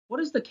What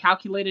is the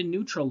calculated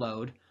neutral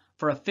load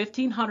for a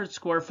 1,500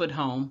 square foot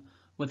home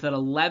with an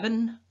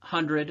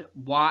 1,100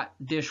 watt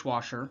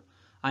dishwasher,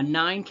 a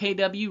 9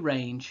 kW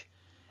range,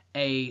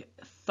 a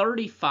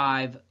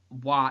 35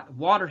 watt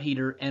water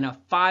heater, and a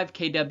 5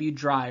 kW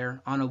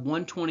dryer on a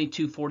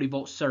 120/240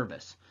 volt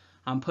service?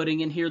 I'm putting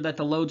in here that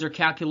the loads are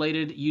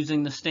calculated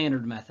using the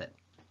standard method.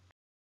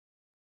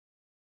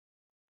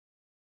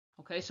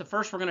 Okay, so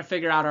first we're going to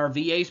figure out our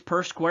VAs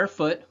per square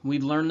foot.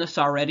 We've learned this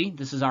already.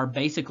 This is our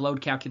basic load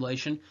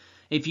calculation.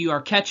 If you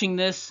are catching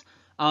this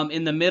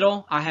in the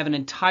middle, I have an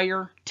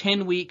entire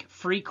 10-week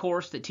free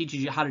course that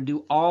teaches you how to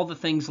do all the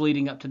things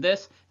leading up to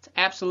this. It's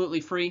absolutely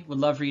free. Would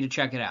love for you to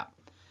check it out.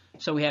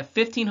 So we have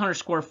 1,500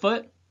 square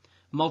foot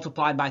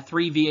multiplied by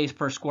 3 VAs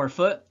per square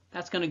foot.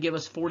 That's going to give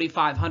us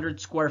 4,500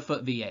 square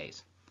foot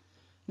VAs.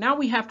 Now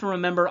we have to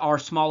remember our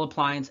small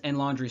appliance and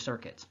laundry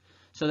circuits.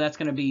 So that's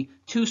going to be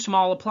 2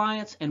 small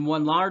appliance and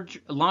 1 large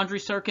laundry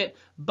circuit.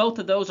 Both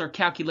of those are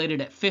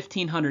calculated at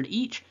 1,500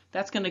 each.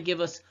 That's going to give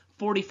us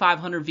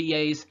 4,500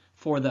 VAs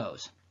for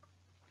those.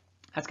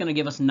 That's going to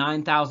give us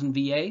 9,000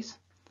 VAs.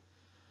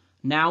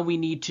 Now we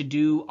need to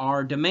do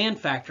our demand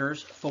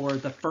factors for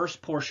the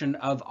first portion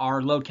of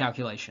our load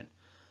calculation.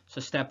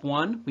 So step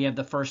 1, we have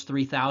the first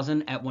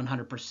 3,000 at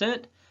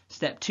 100%.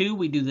 Step 2,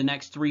 we do the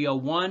next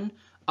 301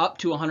 up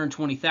to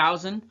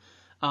 120,000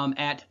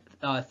 at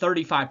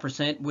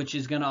 35%, which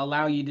is going to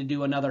allow you to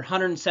do another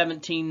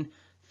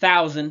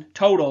 117,000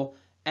 total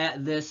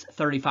at this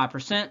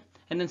 35%.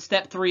 And then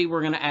step 3, we're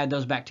going to add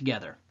those back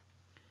together.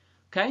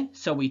 Okay,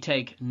 so we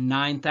take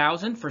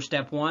 9,000 for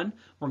step 1.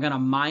 We're going to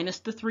minus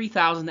the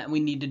 3,000 that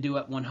we need to do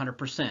at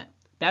 100%.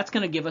 That's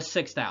going to give us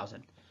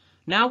 6,000.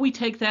 Now we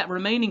take that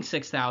remaining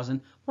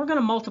 6,000, we're going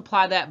to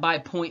multiply that by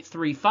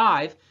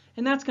 0.35,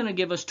 and that's going to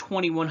give us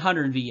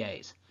 2,100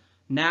 VAs.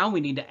 Now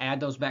we need to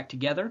add those back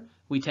together.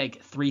 We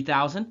take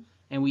 3,000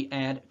 and we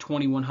add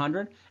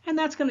 2,100, and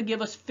that's going to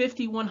give us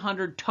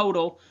 5,100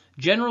 total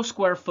general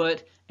square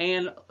foot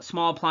and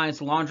small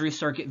appliance laundry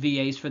circuit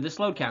VAs for this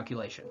load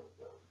calculation.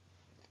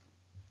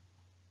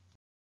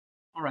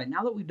 All right,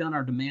 now that we've done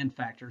our demand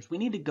factors, we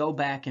need to go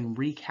back and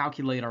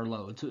recalculate our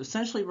load. So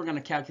essentially we're going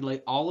to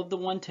calculate all of the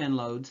 110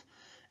 loads,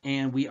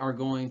 and we are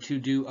going to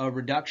do a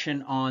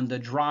reduction on the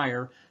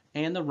dryer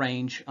and the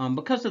range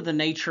because of the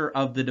nature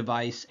of the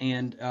device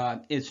and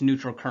its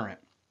neutral current.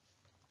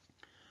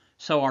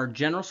 So our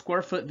general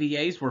square foot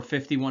VAs were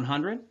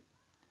 5,100.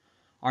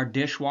 Our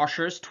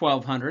dishwasher is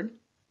 1,200.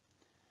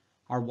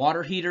 Our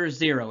water heater is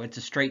 0. It's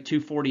a straight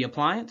 240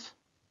 appliance.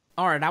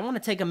 All right, I want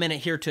to take a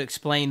minute here to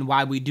explain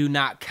why we do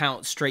not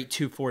count straight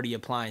 240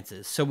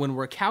 appliances. So when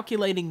we're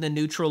calculating the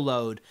neutral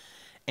load,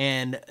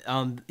 and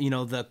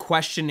the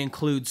question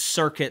includes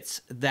circuits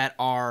that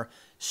are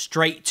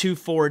straight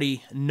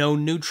 240, no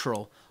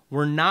neutral,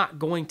 we're not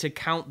going to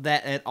count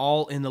that at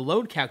all in the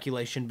load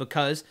calculation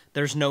because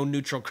there's no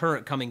neutral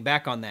current coming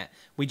back on that.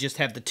 We just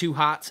have the 2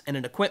 hots and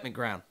an equipment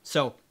ground.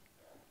 So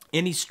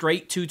any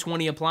straight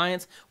 220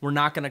 appliance, we're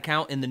not going to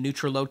count in the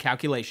neutral load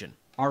calculation.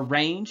 Our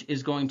range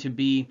is going to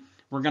be,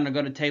 we're going to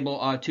go to table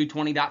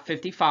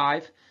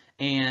 220.55,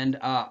 and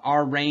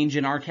our range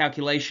in our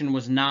calculation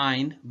was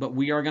 9, but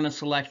we are going to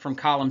select from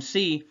column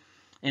C,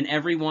 and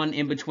everyone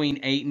in between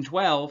 8 and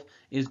 12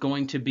 is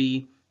going to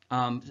be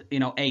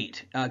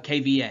 8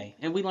 kVA.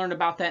 And we learned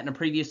about that in a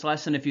previous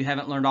lesson if you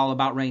haven't learned all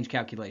about range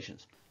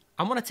calculations.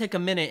 I want to take a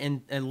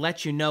minute and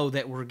let you know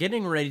that we're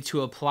getting ready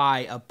to apply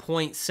a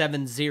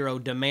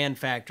 0.70 demand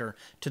factor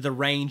to the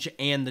range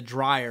and the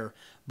dryer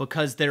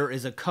because there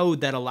is a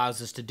code that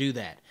allows us to do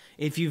that.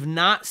 If you've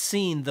not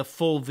seen the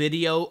full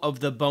video of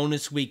the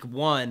bonus week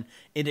 1,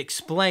 it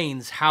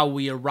explains how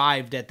we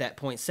arrived at that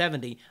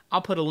 0.70.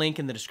 I'll put a link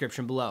in the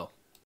description below.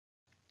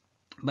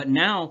 But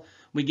now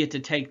we get to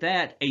take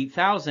that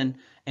 8,000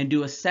 and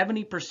do a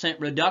 70%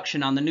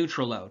 reduction on the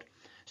neutral load.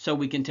 So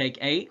we can take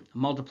 8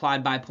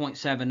 multiplied by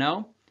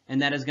 0.70,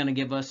 and that is going to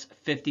give us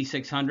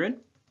 5,600.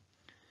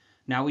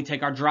 Now we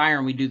take our dryer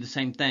and we do the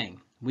same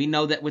thing. We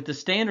know that with the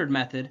standard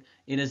method,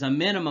 it is a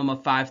minimum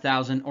of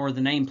 5,000 or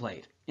the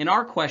nameplate. In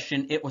our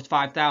question, it was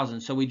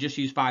 5,000, so we just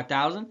use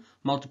 5,000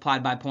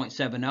 multiplied by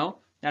 0.70.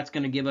 That's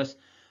going to give us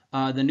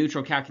the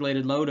neutral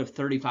calculated load of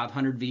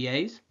 3,500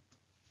 VAs.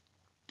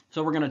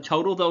 So we're going to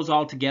total those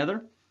all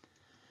together.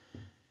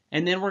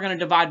 And then we're going to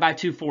divide by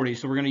 240.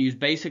 So we're going to use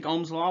basic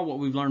Ohm's law, what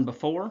we've learned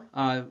before.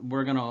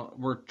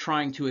 We're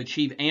trying to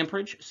achieve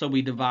amperage, so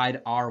we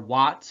divide our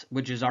watts,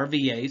 which is our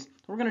VAs.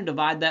 We're going to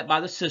divide that by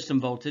the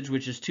system voltage,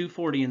 which is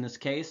 240 in this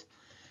case.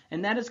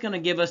 And that is going to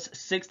give us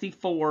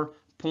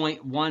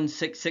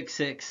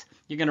 64.1666.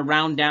 You're going to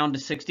round down to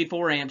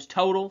 64 amps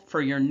total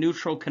for your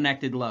neutral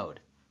connected load.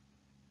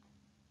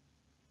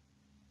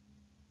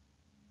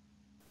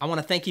 I want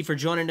to thank you for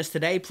joining us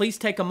today. Please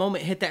take a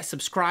moment, hit that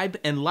subscribe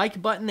and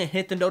like button, and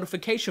hit the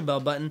notification bell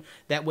button.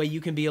 That way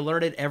you can be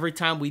alerted every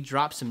time we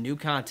drop some new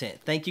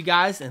content. Thank you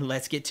guys, and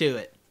let's get to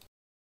it.